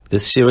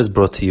This year is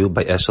brought to you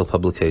by Eshel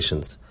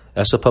Publications.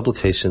 Eshel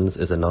Publications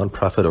is a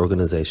non-profit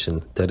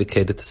organization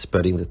dedicated to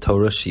spreading the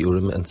Torah,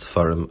 Shiurim, and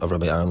Sefarim of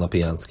Rabbi Aaron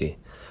Lapiansky.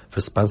 For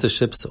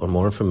sponsorships or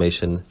more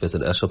information,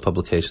 visit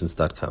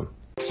eshelpublications.com.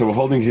 So we're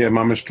holding here,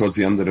 mamish, towards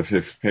the end of the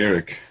fifth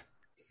Perek.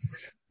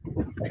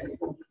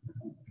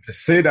 The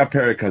Seder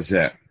Perek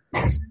Hazeh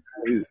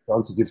is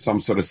going to give some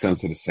sort of sense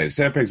to the Seder.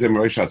 Seder Perek Hazeh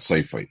Meroshat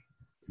Seifoi.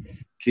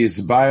 Ki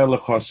izbaya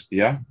lechosh,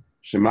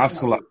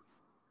 shemaschel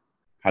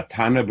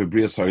hatana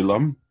bebrias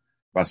oilam,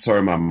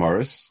 Basar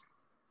Mamoris,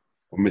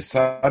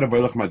 Misada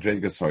Boilach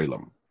Madrega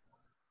Soilam.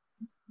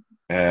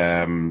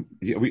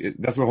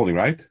 That's what we're holding,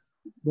 right?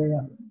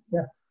 Yeah.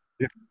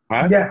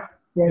 What? Yeah.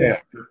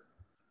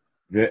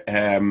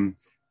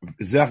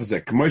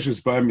 Zech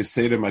Kmoshes Ba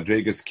Misada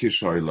Madregas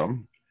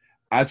Kishoilam,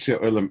 Ache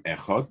Oilam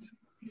Echad.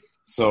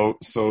 So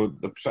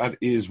the pshat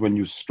is when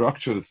you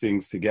structure the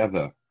things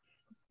together,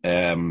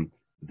 the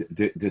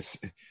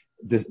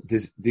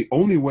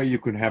only way you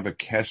can have a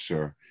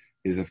kesher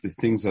is if the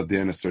things are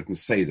there in a certain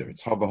seder.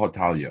 It's hava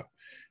hotalya.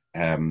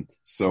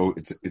 So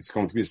it's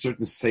going to be a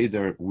certain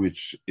seder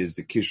which is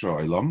the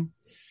kishra olam.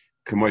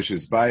 Kamosh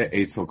is by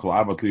eitzel kol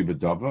avat li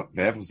bedava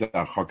ve'ever zeh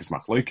achakis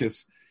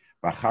machloikis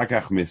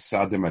v'achakach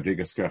misade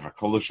madrigas kerach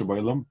hakol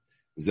shaboilam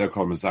v'zeh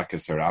kol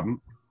mezakes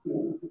harabim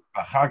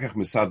v'achakach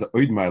misade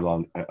oid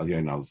ma'al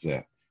alyon al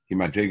zeh hi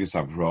madrigas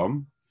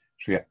avrom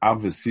shei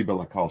av v'sibel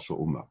akal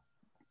shel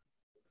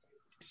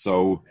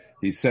So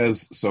he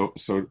says so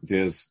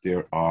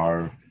there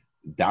are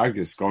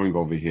dargis going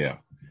over here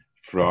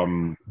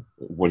from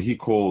what he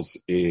calls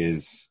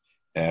is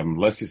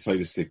less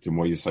yisaitistic to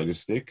more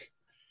yisaitistic,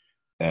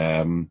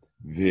 and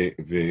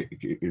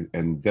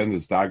then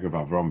there's darg of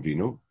Avram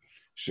Vinu.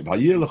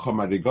 Shevayir lecha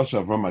madrigosh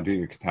Avram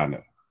madriga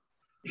ketana.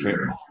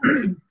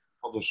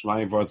 All the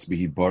shmayim words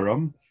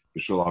behiboram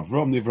b'shul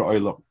Avram nivra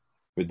oilam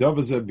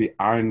v'davaze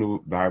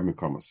bi'arnu b'ar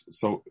mikomas.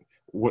 So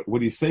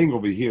what he's saying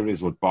over here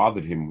is what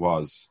bothered him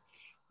was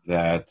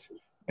that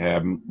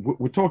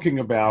we're talking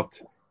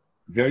about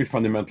very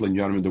fundamental in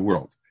Yonam in the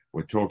world.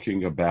 We're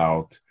talking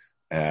about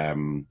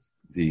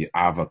the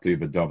Avat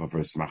Libedava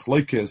versus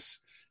Machloikis,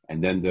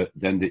 and then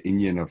the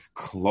Inyan of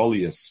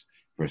Klolius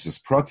versus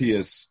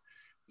Proteus.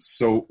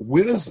 So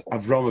where does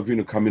Avram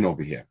Avinu come in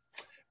over here?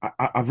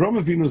 Avram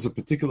Avinu is a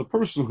particular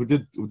person who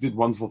did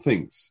wonderful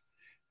things.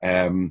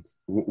 Like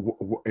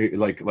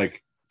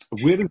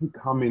where does it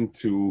come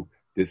into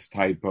this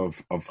type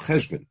of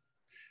cheshbon?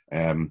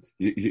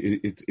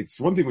 It's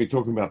one thing when you're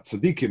talking about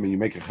tzaddikim and you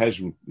make a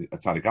cheshbon, a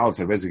tzaddik al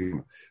tzaddik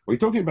rezegim. When you're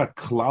talking about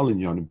klal in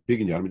Yonim,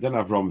 big in Yonim, then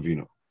Avram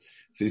Avinu.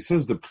 So he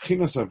says the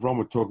pchinas Avram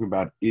we're talking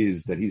about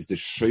is that he's the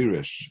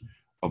sheirish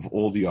of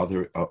all the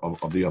other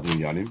of the other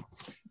Yonim,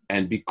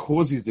 and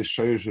because he's the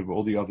sheirish of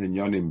all the other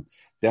Yonim,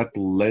 that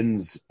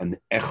lends an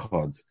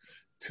echad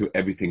to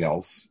everything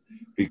else,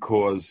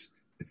 because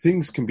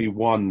things can be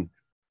one.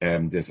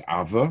 There's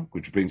ava,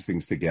 which brings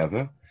things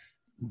together.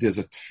 There's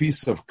a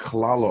tfisa of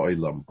klal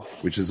oilam,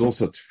 which is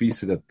also a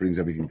tfisa that brings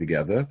everything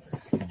together.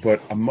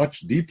 But a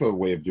much deeper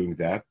way of doing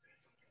that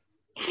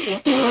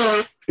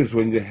is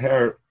when you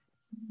hear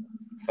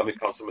something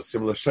comes from a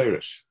similar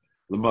sheirish.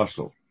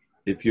 L'mashal,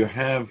 if you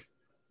have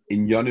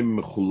inyanim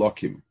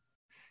mechulokim,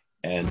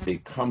 and they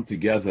come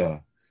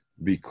together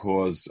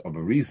because of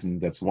a reason,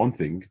 that's one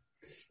thing.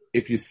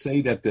 If you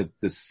say that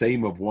the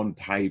same of one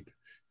type,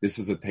 this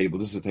is a table,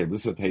 this is a table,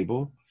 this is a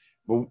table.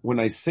 But when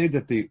I say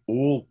that they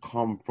all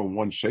come from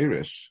one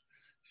sheirish,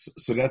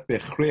 so that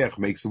bechreach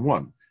makes them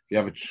one. If you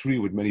have a tree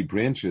with many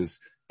branches,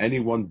 any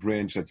one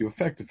branch that you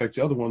affects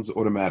the other ones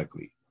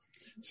automatically.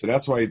 So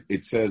that's why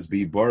it says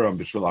 "Bi'baram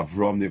b'shul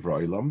Avram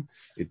nivra olam."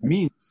 It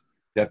means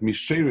that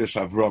misheirish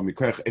Avram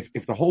mikoyach.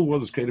 If the whole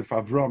world is created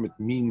for Avram, it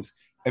means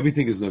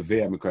everything is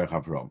nevea mikoyach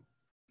Avram.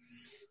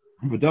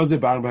 But those are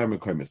bar by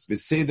mikoymes.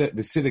 V'seder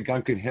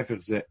gankin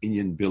hefech ze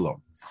inyan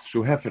bilam.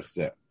 Shu hefech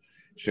ze.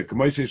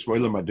 Shekmoishe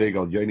shmoila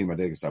madregal yoni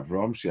madregas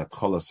Avram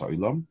sheatcholas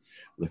olam.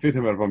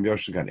 Lefitem Avram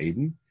yoshen gan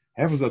Eden.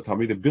 Hefech ze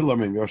tamid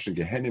bilam and yoshen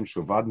gehenim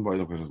shuvaden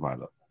boilam koshes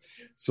ma'ala.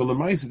 So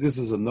Lemaisa, this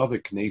is another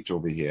knach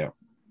over here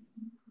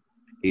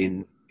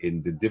in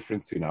the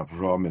difference between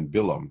Avram and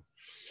Bilam.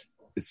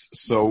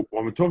 So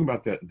when we're talking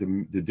about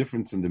the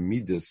difference in the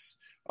midas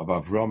of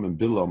Avram and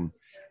Bilam,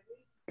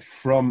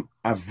 from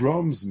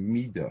Avram's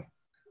midah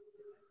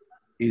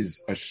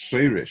is a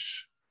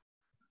sheirish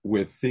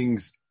where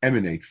things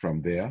emanate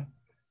from there,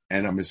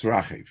 and a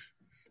misrachiv.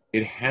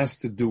 It has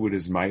to do with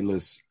his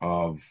milas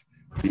of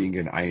being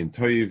an ayin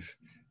toiv,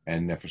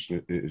 and nefesh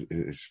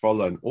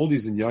shvala, and all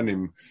these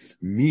inyanim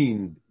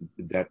mean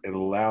that it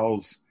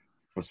allows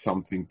for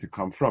something to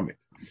come from it.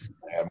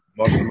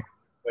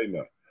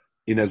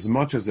 In as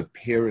much as a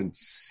parent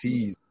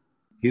sees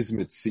his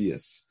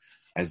mitzias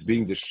as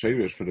being the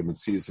sheirish for the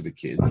mitzias of the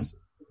kids,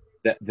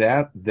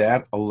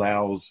 that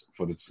allows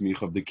for the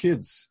tzmich of the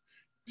kids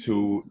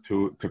to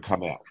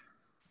come out.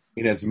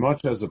 In as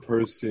much as a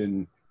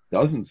person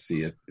doesn't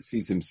see it,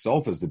 sees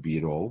himself as the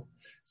be-it-all.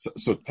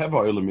 So Teva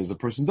Olam is a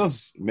person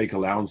does make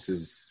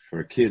allowances for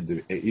a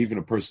kid, even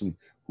a person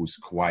who's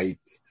quite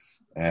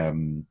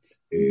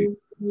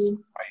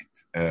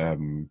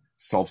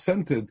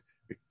self-centered,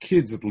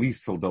 kids at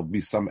least there'll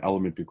be some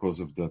element because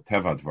of the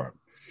teva dvar.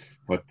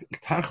 But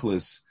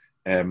tachlis,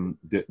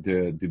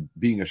 the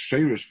being a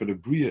sheirish for the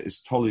bria is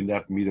totally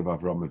not mid of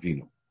Avram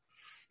Avinu.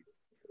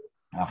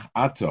 Ach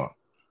ata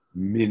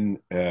min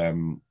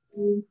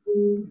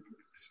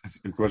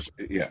because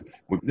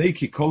when they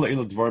kikola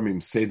ila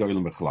dvarmim seda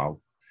ila mechlal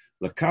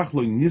lakach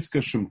lo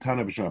niska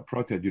shumtana b'shana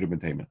prati ad yudah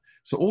b'teimen.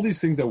 So all these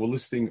things that we're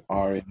listing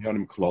are in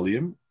Yonim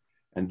Klolium,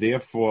 and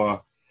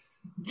therefore,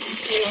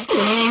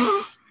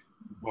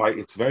 by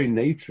its very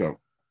nature,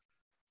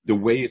 the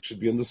way it should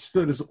be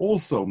understood is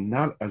also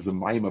not as a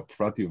maima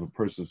prati of a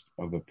person's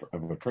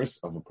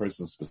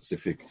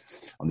specific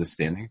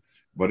understanding,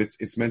 but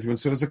it's meant to be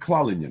understood as a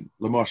klal.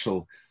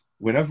 L'mashal,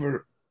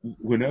 whenever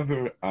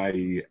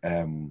I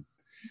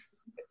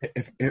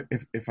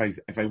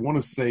if I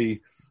want to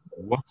say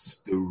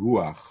what's the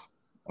ruach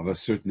of a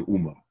certain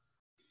ummah,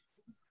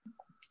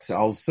 so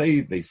I'll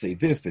say they say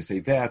this, they say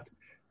that.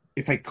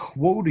 If I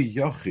quote a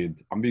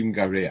yachid, I'm being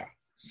gareah.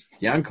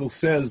 Yankel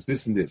says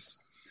this and this.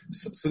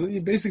 So then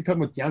you basically tell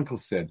me what Yankel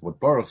said, what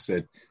Baruch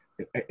said.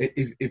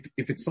 If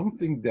it's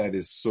something that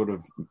is sort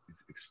of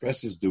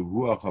expresses the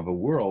ruach of a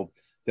world,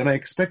 then I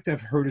expect to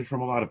have heard it from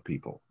a lot of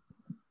people.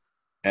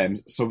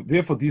 And so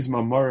therefore these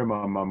mamarim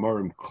are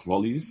mamarim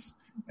klolis,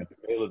 and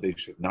they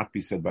should not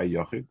be said by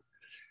Yachid.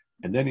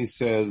 And then he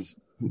says,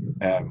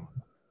 so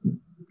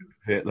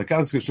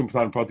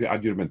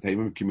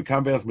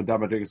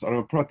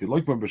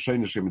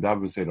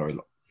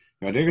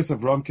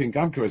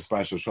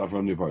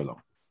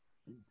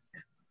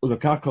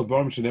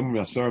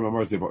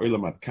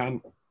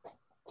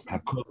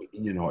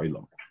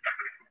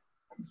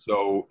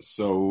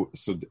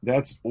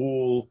that's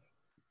all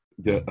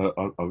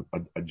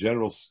a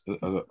general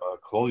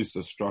Kloli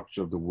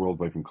structure of the world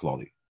away from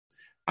Kloli.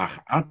 Ach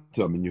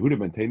atom in Yehuda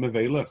ben Tema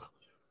veilech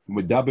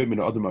medaber min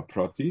adam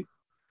aprati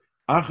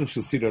ach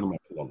shesira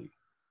l'makloli.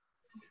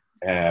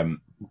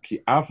 Ki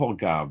afal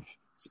gav.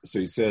 So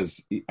he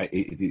says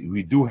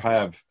we do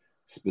have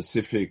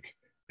specific.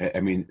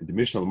 The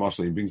Mishna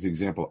Marshal, he brings the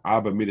example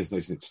Abba midas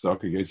neisin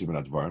tzedakah yotze ben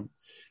advarim.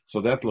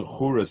 So that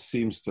lechura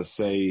seems to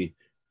say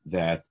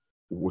that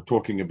we're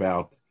talking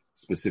about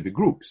specific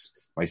groups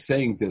by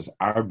saying there's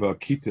arba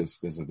kitas,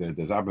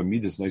 there's arba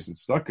midas neisin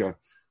tzedakah.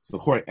 So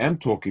lechura I'm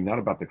talking not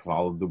about the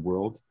klal of the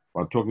world,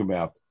 but I'm talking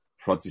about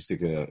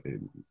pratistic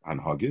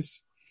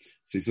anhagis.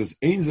 So he says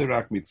ein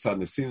zerak mitzad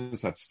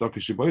nesinas that tzedakah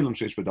shiboilam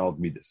sheish b'dalad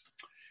midas.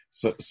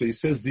 So he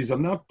says these are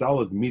not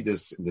dalad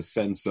midas in the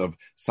sense of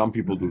some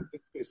people do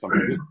this, some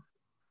do this.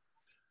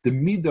 The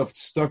midah of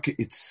tzedakah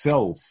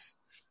itself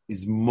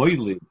is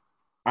moilid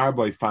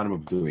arba ifanim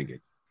of doing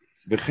it.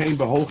 V'chein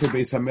b'holche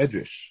beis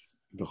hamedrash.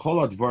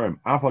 V'chol advarim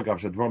afal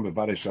gav shadvarim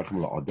bevadei shachem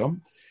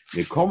la'adam.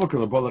 V'kol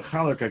makom l'bo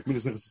l'chalak ha'k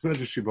midas nechas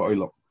medrash shiba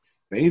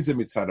ve'ein ze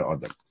mitzad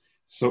ha'adam.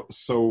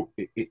 So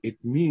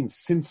it means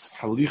since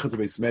halicha to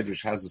beis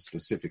medrash has a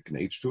specific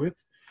nature to it,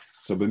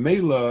 so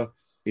b'meila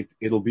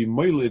it'll be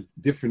moiled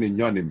different in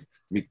Yonim,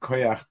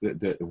 mikoyach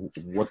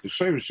what the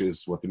shirish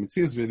is, what the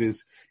mitzias of it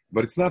is,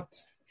 but it's not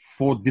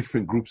 4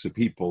 different groups of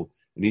people,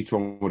 and each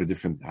one with a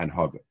different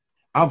hanhaga.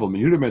 Aval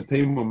min yurim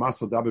teimu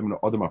masal dabim no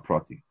adam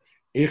aprati.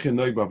 Echen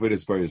noy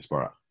bavides baris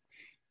barach.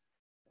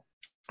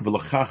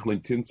 V'lachach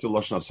lentinzu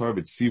lashon asar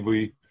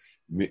v'tzivui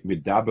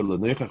midabel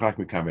leneichach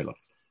mikamelach.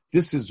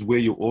 This is where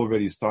you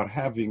already start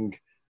having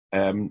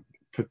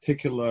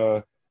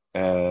particular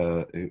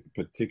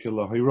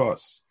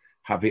hiros.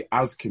 Have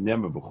az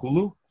kinema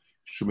v'chulu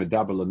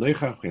shumedabel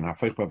leneichach v'in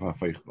hafeichba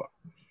v'hafeichba.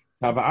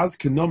 Have az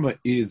kinema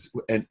is,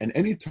 and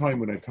any time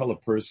when I tell a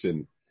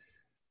person,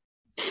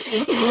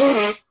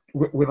 there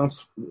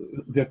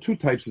are 2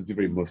 types of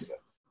divrei musa.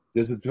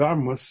 There's a dvar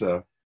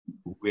musa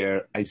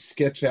where I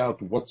sketch out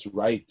what's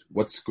right,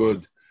 what's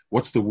good,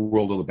 what's the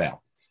world all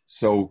about.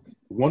 So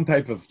one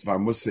type of dvar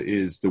musa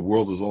is the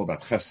world is all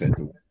about chesed,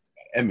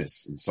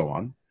 emes, and so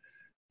on.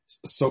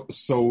 So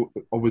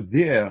over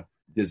there,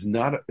 it's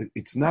not a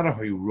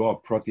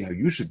hayra prati how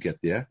you should get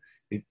there.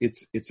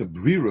 It's a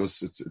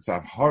brirus. It's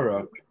a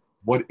hara.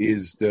 What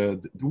is the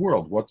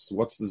world? What's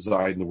the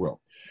zayid in the world?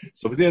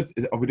 So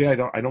over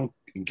there, I don't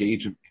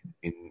engage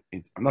in.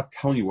 I'm not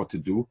telling you what to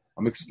do.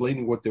 I'm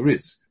explaining what there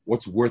is.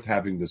 What's worth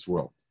having this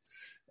world?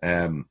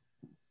 So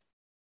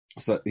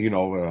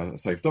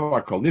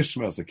Saifdava kol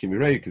nishma,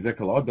 Sakimirei,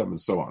 Kizekal Adam, and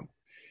so on.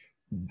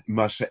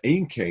 Masha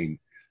ein kain,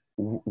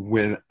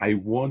 when I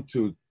want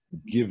to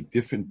give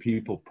different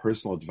people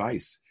personal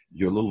advice,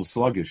 you're a little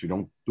sluggish, you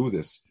don't do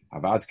this,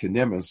 Havaz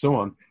Kenem, and so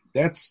on.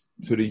 That's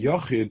to the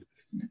Yachid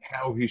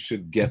how he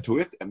should get to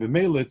it, and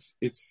Memela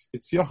it's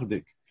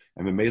Yachidik,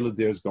 and Memela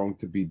there's going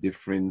to be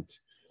different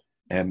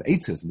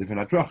eitzes and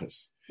different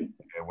adrachas.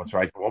 What's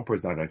right for one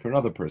person, not right for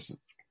another person.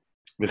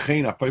 So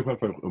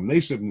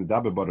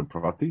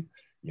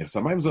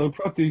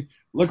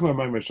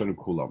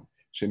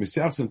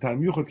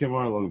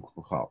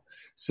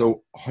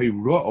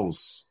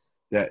Hayraos,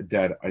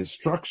 that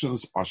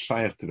instructions are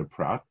shaykh to the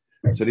prat,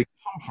 so they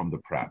come from the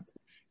prat.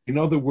 In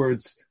other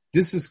words,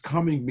 this is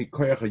coming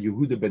mikoyach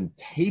Yehuda ben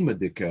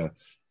Temadika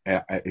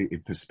a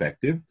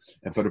perspective,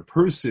 and for the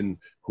person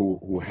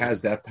who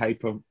has that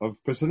type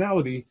of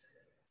personality,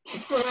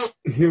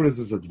 here is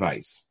his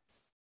advice.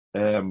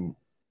 So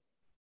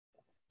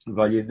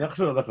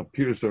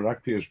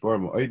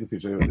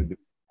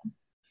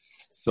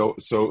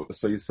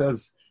he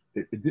says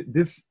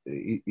this.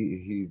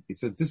 He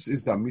said this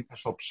is the Amita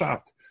Shal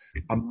Pshat.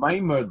 A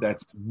maimer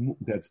that's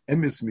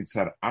emes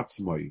mitzar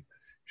atzmoi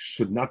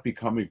should not be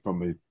coming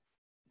from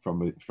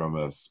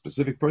a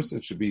specific person.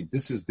 It should be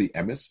this is the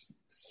emes.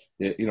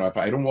 If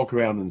I don't walk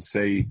around and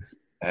say,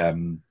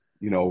 the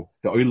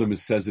oilam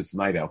says it's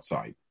night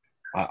outside.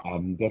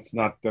 That's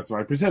not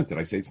I present it.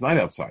 I say it's night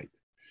outside.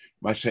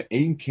 Masha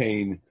Ein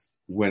Kain,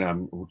 when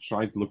I'm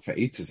trying to look for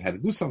eitzes, how to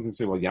do something,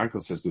 say, well,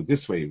 Yankel says do it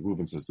this way,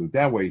 Reuven says do it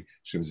that way,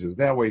 Shimon says do it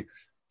that way.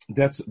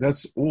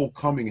 That's all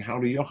coming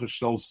how the Yochel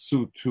shall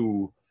suit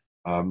to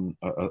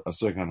a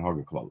certain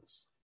Haga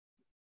clothes.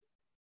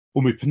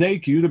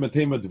 Umipnei ki Yudah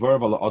matema dvar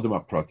vala adam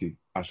aprati.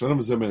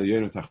 Asharam zem el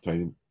yonim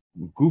tachtonim,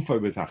 gufa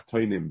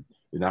betachtonim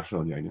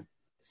b'nachshel yonim.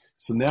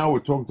 So now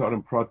we're talking to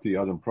Adam Prati.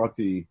 Adam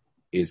Prati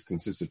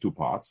consists of two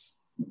parts.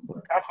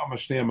 Kacha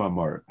mashnei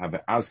mamar have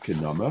a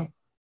azkenama.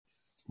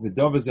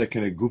 ודוב הזה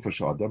כנגוף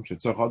השאדם,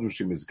 שצריך אדם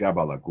שמסגב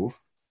על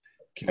הגוף,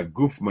 כי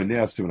הגוף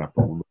מנע סימן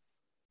הפעולה,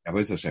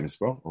 אבל זה השם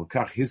יספור,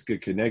 ולכך היסקה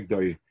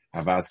כנגדוי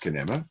הבאז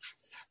כנמה,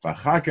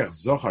 ואחר כך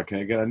זוכה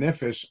כנגד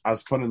הנפש,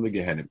 אז פונן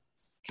לגהנם.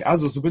 כי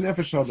אז הוא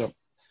בנפש האדם,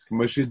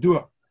 כמו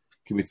שידוע,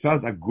 כי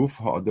מצד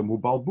הגוף האדם הוא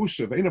בעל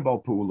בושה, ואין הבעל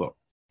פעולה.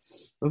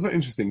 That's very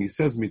interesting. He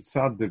says,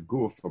 mitzad the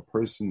guf, a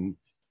person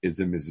is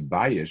a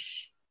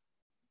mizbayish.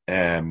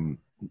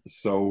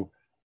 So,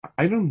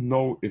 I don't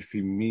know if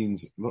he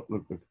means,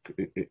 look,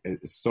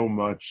 it's so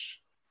much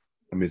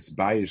a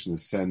misbayish in the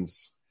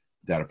sense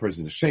that a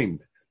person is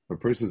ashamed. If a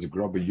person is a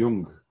grubber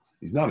young,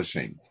 he's not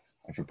ashamed.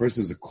 If a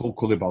person is a kol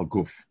bal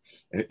guf,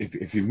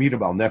 if you meet a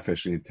bal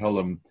nefesh and you tell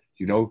him,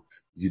 you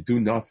do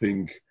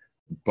nothing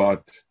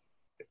but,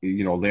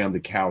 lay on the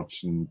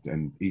couch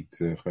and eat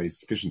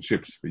fish and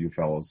chips for you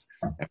fellows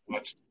and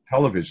watch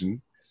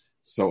television,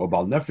 so a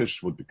bal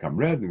nefesh would become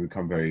red and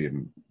become very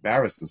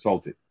embarrassed and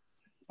salty.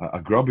 A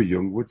grubber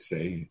young would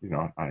say, you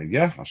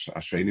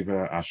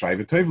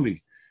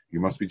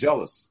must be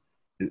jealous.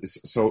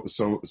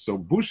 So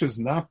bush is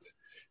not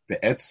the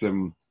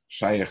etzem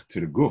shayach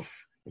to the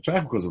guf, it's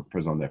shayach because of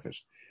personal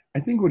nefesh.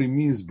 I think what he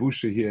means,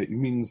 busha here, he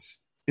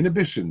means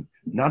inhibition,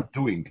 not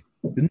doing.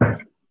 The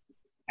nefesh,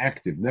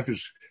 active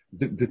nefesh.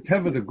 The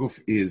teva the guf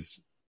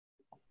is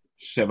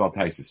sheval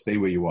taisis, stay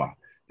where you are.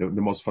 The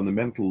most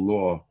fundamental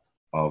law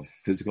of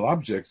physical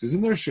objects is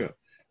inertia.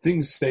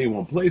 Things stay in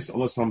one place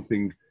unless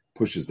something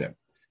pushes them.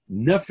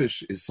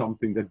 Nefesh is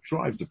something that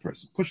drives a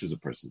person, pushes a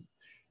person.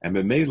 And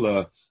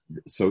Memela,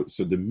 so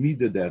the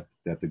midah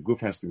that the guf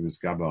has to be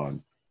miskaba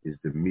on is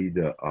the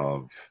midah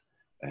of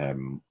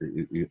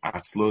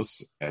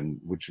atzlus,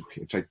 and which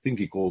I think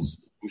he calls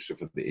busha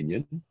for the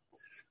inyan.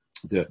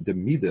 The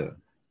midah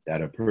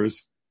that a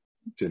person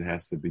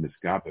has to be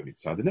miskaba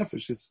mitzad the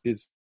nefesh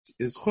is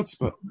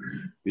chutzpah,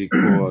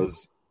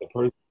 because the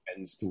person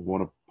tends to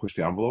want to push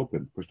the envelope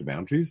and push the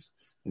boundaries,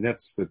 and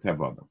that's the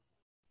teva.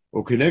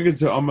 וכנגד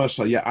זה אומר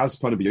שהיה אז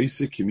פנים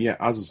ביוסי, כי מי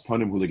אז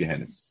פנים הוא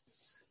לגהנם.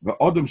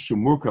 ואדם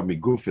שמורכב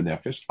מגוף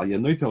ונפש, על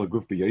ינוית על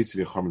הגוף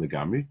ביוסי וחומר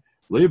לגמרי,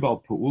 לא יבעל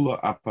פעולה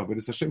אף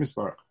עבודת השם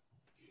יסברך.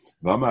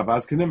 ואמר,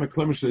 ואז כנמה,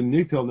 כלומר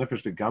שנית על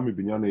נפש לגמרי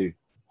בענייני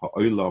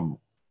העולם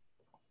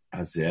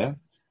הזה,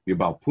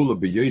 יבעל פעולה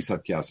ביוסי עד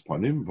כעס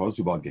פנים, ואז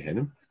הוא בעל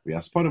גהנם,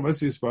 ויעס פנים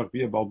ועשי יסברך,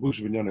 ויבעל בוש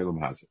בענייני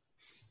העולם הזה.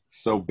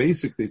 So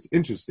basically, it's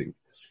interesting.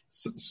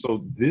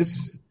 So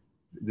there's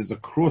a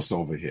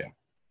crossover here.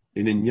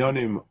 In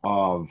inyanim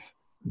of,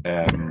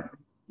 the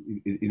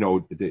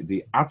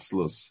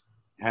Atzlus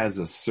has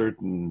a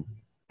certain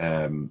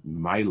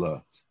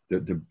maila,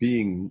 the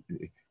being,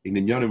 in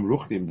inyanim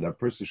ruchnim, that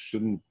person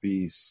shouldn't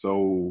be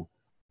so,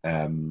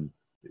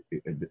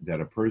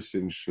 that a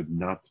person should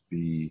not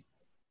be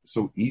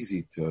so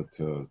easy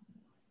to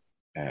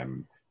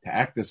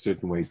act a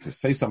certain way, to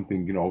say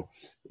something,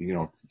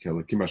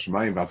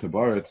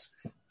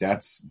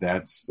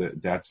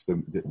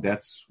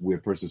 that's where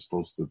a person is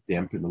supposed to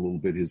dampen a little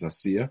bit his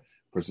asiyah. A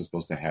person is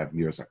supposed to have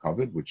miras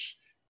hakavod, which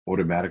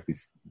automatically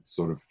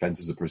sort of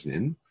fences a person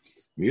in.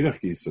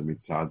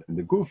 And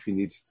the guf, he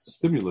needs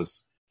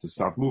stimulus to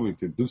start moving,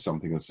 to do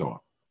something, and so on.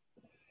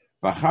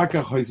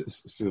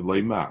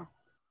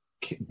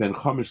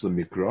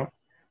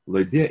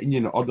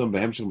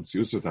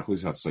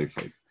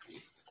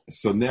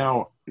 So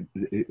now,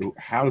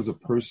 how does a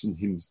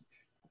person,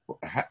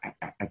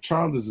 a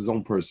child is his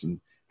own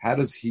person, how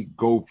does he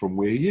go from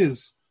where he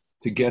is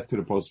to get to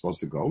the place supposed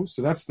to go?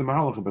 So that's the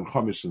Mahalach of Ben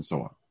Chomish and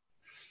so on.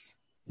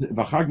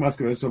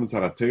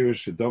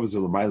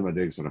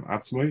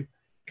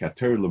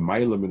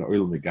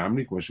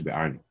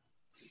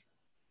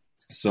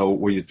 So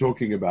when you're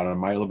talking about a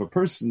mile of a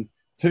person,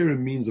 Torah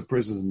means a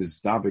person is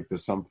mizdabik to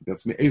something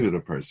that's me'evid a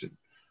person.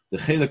 The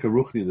chelak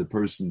aruchni of the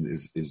person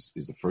is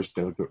the first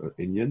chelak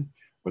inyan,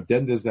 but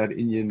then there's that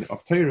inyan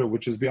of Torah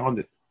which is beyond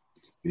it.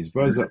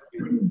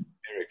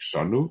 Perek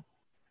shanu,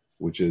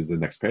 which is the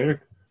next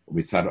Perek.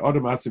 Mitzad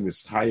Adam Atzim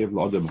is Chayev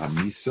L'Adam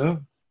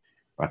Hamisa,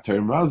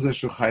 V'Torah Mazeh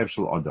Shu Chayev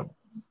Shel Adam.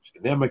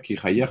 Shenema Ki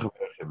Chayecha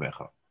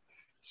V'Rechemecha.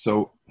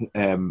 So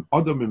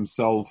Adam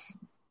himself,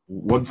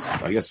 once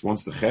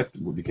the Chet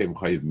became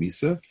Chayev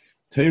Misa,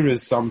 Torah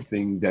is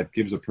something that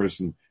gives a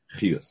person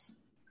chiyus.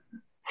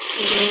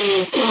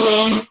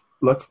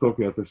 Let's talk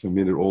about this a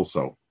minute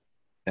also.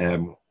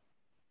 The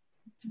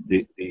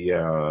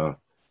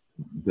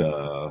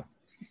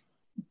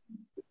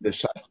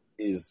shot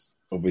is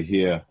over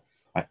here.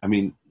 I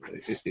mean,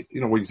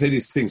 when you say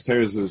these things,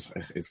 Torah is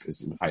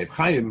in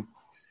Chaim.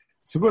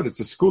 So good. It's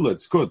a school.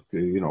 It's good.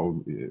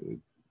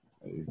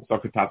 It's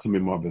not a tatzim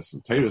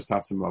imavis. Torah is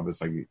tatzim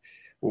imavis.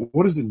 Well,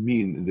 what does it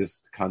mean in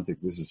this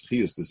context? This is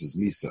chiyus. This is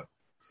misa.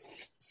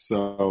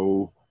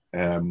 So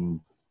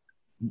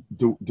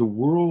the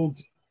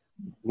world,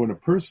 when a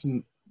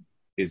person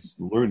is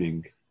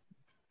learning,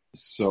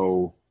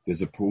 so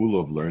there's a pool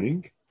of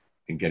learning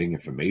and getting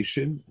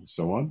information and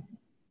so on.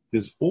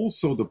 There's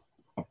also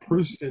a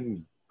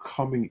person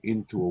coming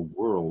into a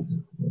world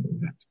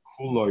that's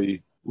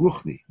kuloi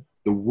ruchni,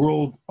 the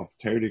world of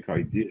Torah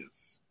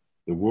ideas,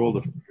 the world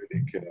of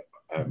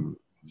Torah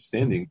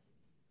understanding,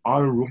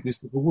 are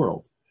ruchnis of the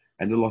world.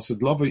 And the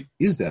Lasad Lava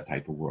is that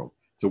type of world.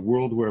 It's a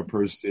world where a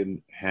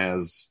person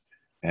has,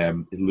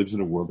 it lives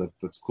in a world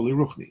that's kuloi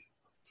ruchni.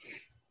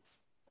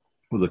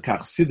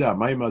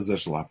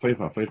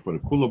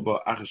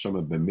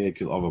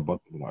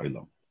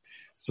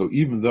 So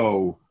even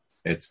though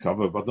it's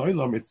covered by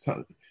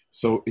Olam,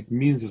 so it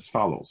means as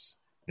follows,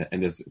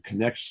 and there's a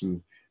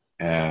connection.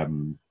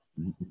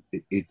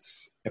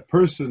 It's a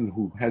person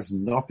who has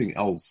nothing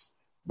else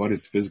but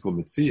his physical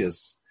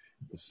mitzias,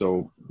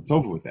 so it's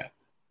over with that.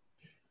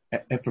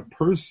 If a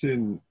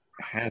person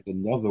has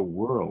another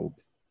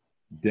world,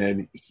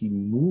 then he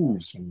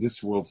moves from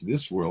this world to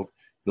this world.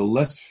 The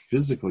less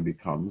physical he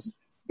becomes,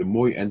 the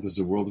more he enters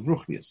the world of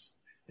Ruchnius.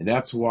 And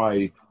that's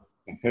why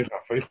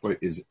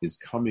is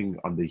coming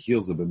on the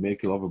heels of a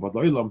Mekel of a Bad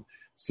Olam.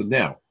 So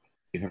now,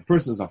 if a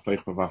person is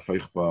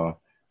Afeichba,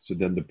 so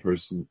then the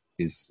person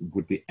is,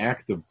 with the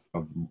act of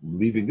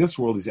leaving this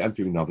world, is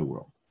entering another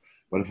world.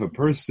 But if a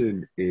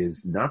person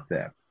is not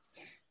that,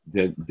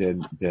 then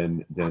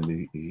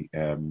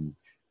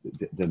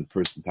the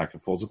person taka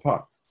falls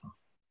apart.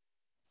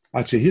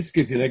 When a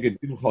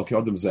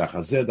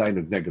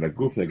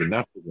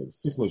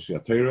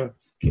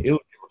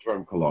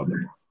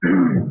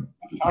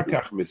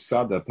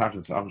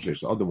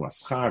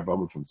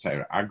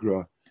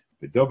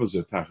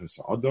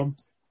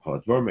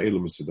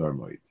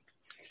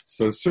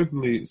So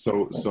certainly,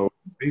 so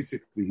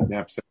basically, he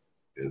maps out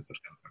is the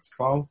Chelkas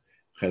Klal,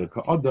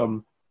 Chelka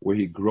Adam, where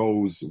he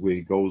goes,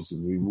 we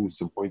moves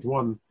from point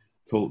one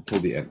till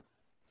the end.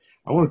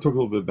 I want to talk a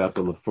little bit about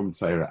the Lefum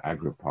Tzaira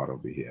Agra part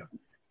over here.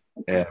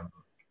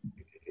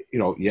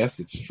 Yes,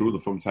 it's true.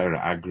 Lefum Tzaira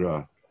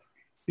Agra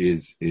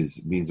is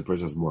means the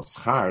person has more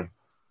schar,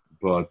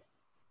 but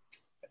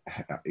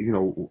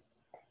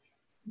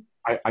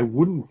I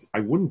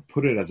wouldn't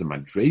put it as a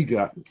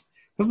madrega. It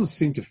doesn't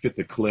seem to fit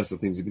the class of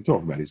things he's been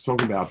talking about. He's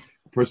talking about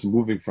a person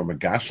moving from a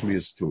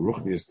gashmius to a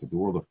ruchnius to the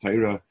world of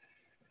Torah.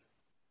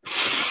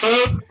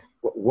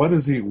 What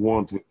does he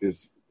want with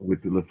this,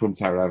 with the Lefum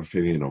Tzaira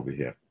Agra over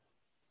here?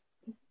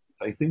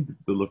 I think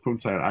the Lefum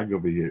Tzaira Agra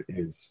over here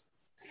is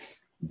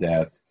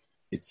that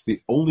it's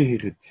the only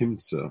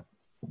heretimtza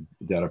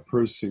that a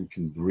person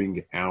can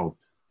bring out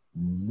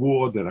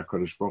more than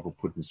HaKadosh Baruch Hu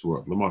put in this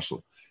world.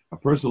 L'mashal, a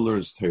person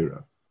learns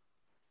Torah.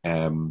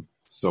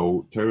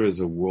 So Torah is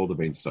a world of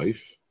Ein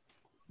Sof,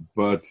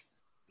 but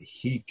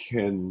he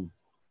can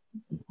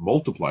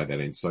multiply that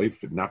Ein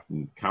Sof, not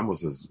in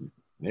Kamos as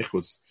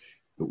Nechus,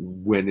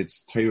 when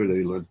it's Torah that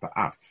he learned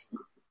Ba'af.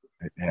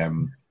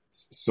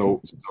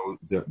 So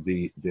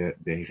the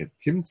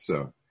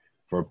Hetimtza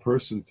for a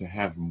person to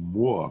have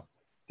more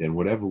than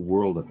whatever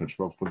world that HaKadosh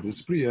Baruch Hu put in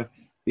this Bria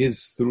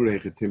is through the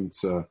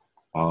Hetimtza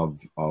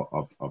of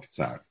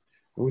Tzar.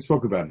 When we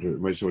spoke about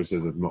it, Moshe always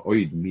says that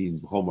Ma'oid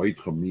means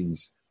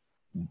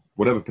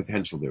whatever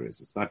potential there is.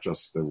 It's not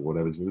just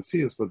whatever's been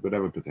seen, but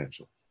whatever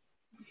potential.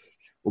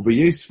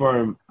 Ubeyes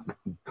farm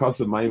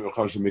kasa mayim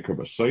v'chashem mikra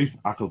b'soif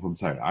achel from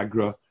Tzair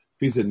Agra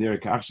fiza nira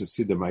k'achshet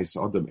sida ma'is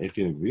adam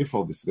echin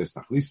v'yifol b'sides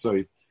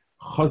tachlisoi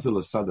chazel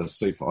asada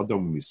soif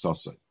adam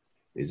misosoi.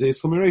 Is a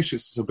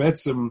Islamiratius. So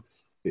Betzim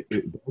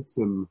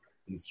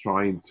he's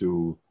trying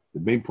to, the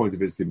main point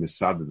of it is the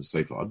misada the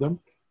soif adam,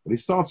 but he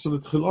starts from the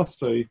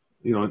tchilasoi.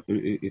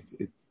 It's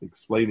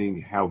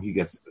explaining how he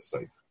gets to the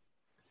safe.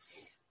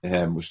 He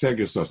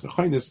gives us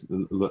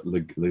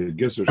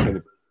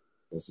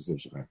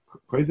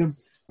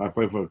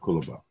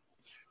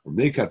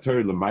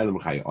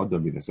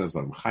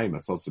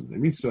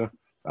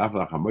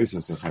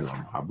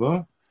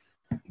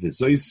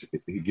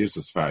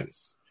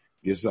Faris.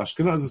 He gives us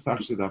Ashkenaz is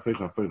actually the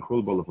Afecha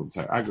Kulbala from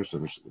Tzar Agrish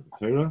and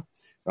Torah,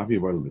 Rafi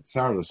Barl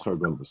Mitzar, the Schar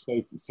Barl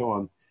B'Seif, and so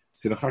on.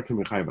 Sirachak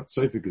Mechai Bat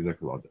Seifik is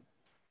Ekel Adam.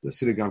 The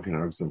Sidagam can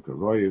argue some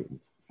Karoy,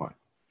 fine.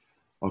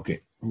 Okay,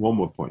 one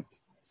more point.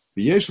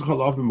 V'yesh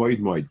l'chalav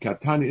moed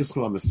katani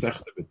ischala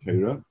mesechta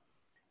b'Torah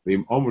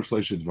V'im omer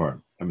shleisha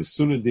dvarim.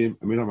 Amisunadim,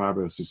 amilam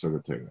arba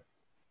susar Torah.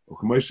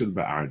 U'chmoishel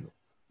ba'arnu.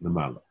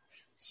 Namala.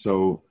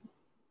 So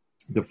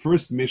the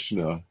first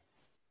Mishnah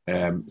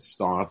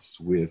starts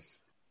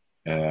with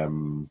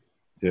some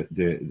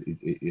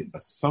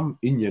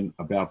inyan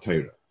about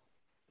Torah.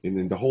 And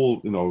in the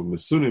whole,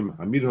 Misunim,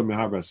 Amidah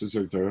Mehaber,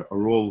 Susar Torah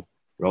are all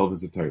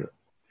relevant to Torah.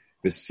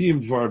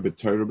 Besim dvar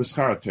b'Torah,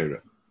 b'schar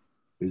Torah.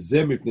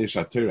 Bezeh mipnei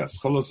sha-Torah,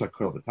 scholos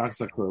hakol,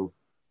 v'tachs hakol,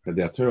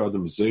 kadei ha-Torah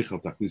adam zeichel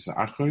tachlis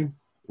ha'achron,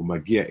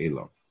 u'magia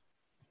elav.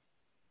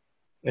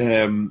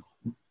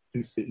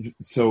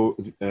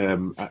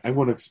 I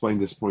want to explain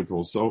this point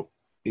also.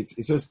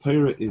 It says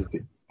Torah is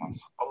the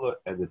Aschala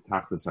and the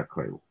Tachlis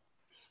HaKoil.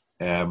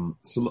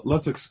 So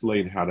let's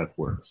explain how that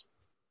works.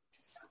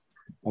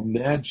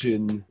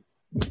 Imagine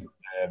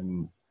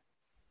I'm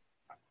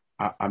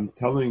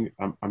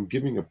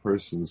giving a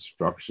person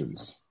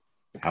instructions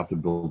how to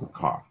build a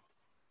car.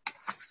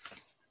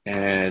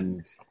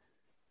 And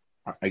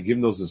I give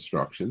them those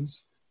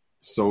instructions.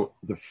 So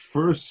the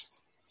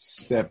first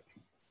step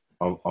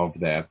of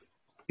that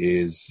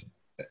is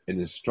an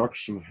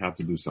instruction how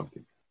to do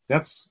something.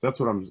 That's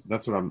what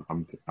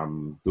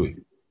I'm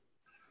doing.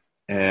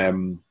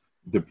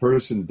 The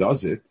person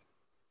does it,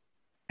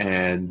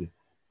 and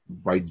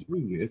by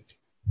doing it,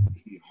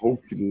 he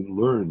hopefully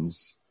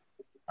learns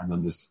and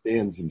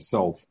understands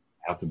himself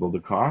how to build a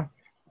car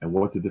and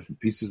what the different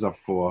pieces are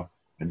for,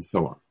 and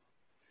so on.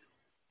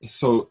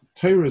 So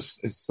Torah,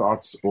 it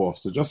starts off.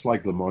 So just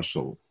like the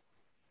Mashal,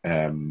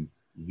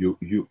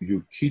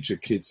 you teach a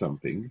kid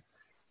something.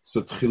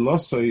 So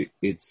Tchilosai,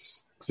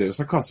 it's Xeris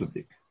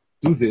HaKosavdik.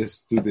 Do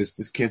this,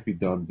 this can't be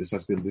done, this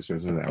has been this way,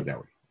 that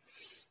way.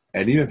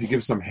 And even if you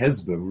give some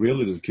hezbollah,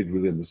 really does the kid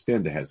really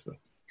understand the hezbollah?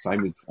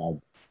 Simon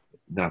Tzad,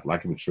 not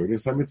like a maturity.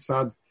 Simon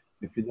Tzad,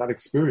 if you're not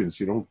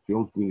experienced, you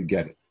don't really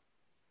get it.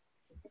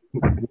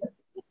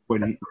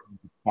 When he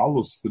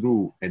follows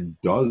through and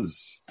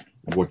does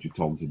what you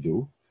told him to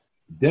do,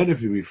 then if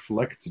he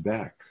reflects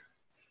back,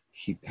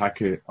 he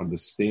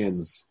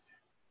understands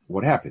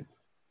what happened.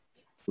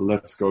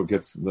 Let's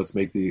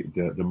make the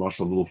mashal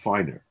a little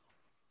finer.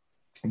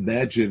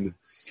 Imagine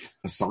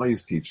a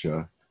science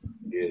teacher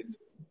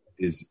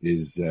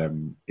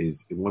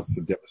wants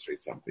to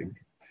demonstrate something.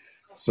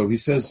 So he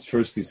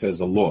says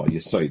a law, you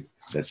cite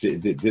that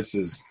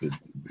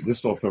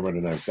this law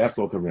thermodynamics, that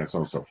law thermodynamics, so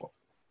on and so forth.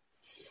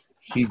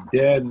 He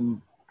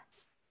then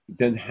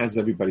has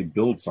everybody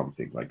build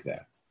something like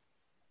that,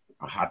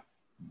 a hot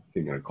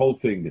thing and a cold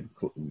thing,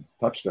 and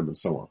touch them and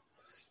so on.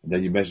 And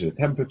then you measure the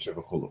temperature of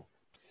a chulu.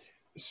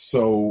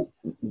 So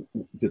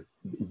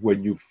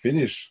when you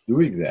finish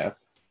doing that,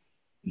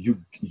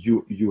 you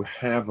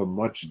have a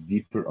much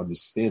deeper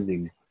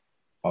understanding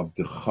of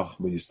the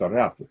chachma you started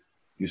out with.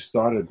 You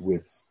started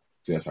with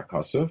Zes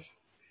HaKosov,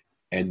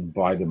 and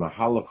by the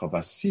mahalach of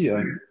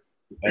Asiyah,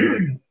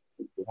 and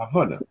the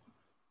Havana.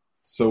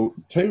 So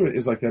Torah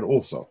is like that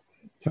also.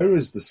 Torah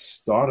is the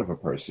start of a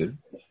person,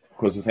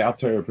 because without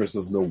Torah, a person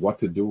doesn't know what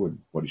to do and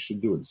what he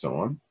should do and so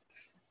on.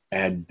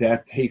 And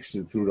that takes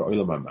him through the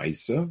Olam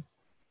HaMaisa.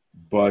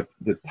 But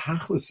the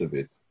tachlis of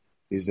it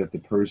is that the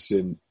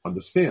person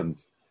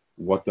understands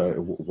what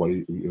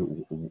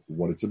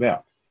it's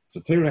about. So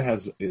Torah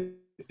has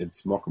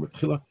its makom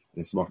b'tchila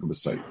and its makom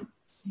b'sayf.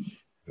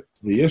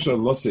 The yesha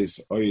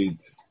loses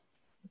oid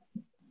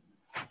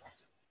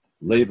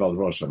leiv al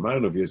rosh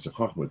hamaynu v'yesha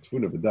chachma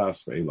tfuna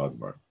b'das ve'elad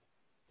bar.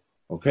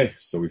 Okay,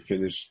 so we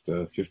finished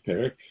the 5th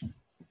Perek,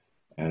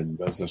 and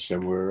Bez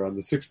Hashem, we're on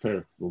the 6th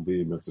Perek. We'll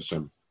be Bez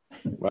Hashem.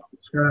 Wow.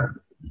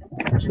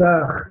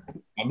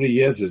 How many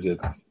years is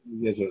it? How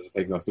many years has it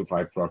taken us to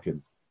fight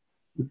Prokin?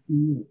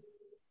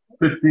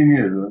 15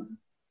 years. Huh?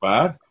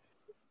 What?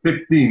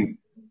 15.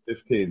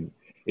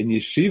 In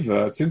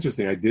yeshiva, it's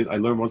interesting. I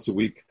learned once a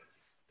week,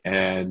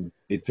 and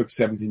it took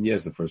 17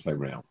 years the first time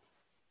round.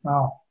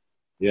 Wow.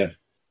 Yeah.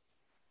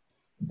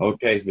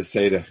 Okay,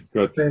 Beseda.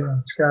 Good.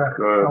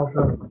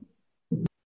 Good.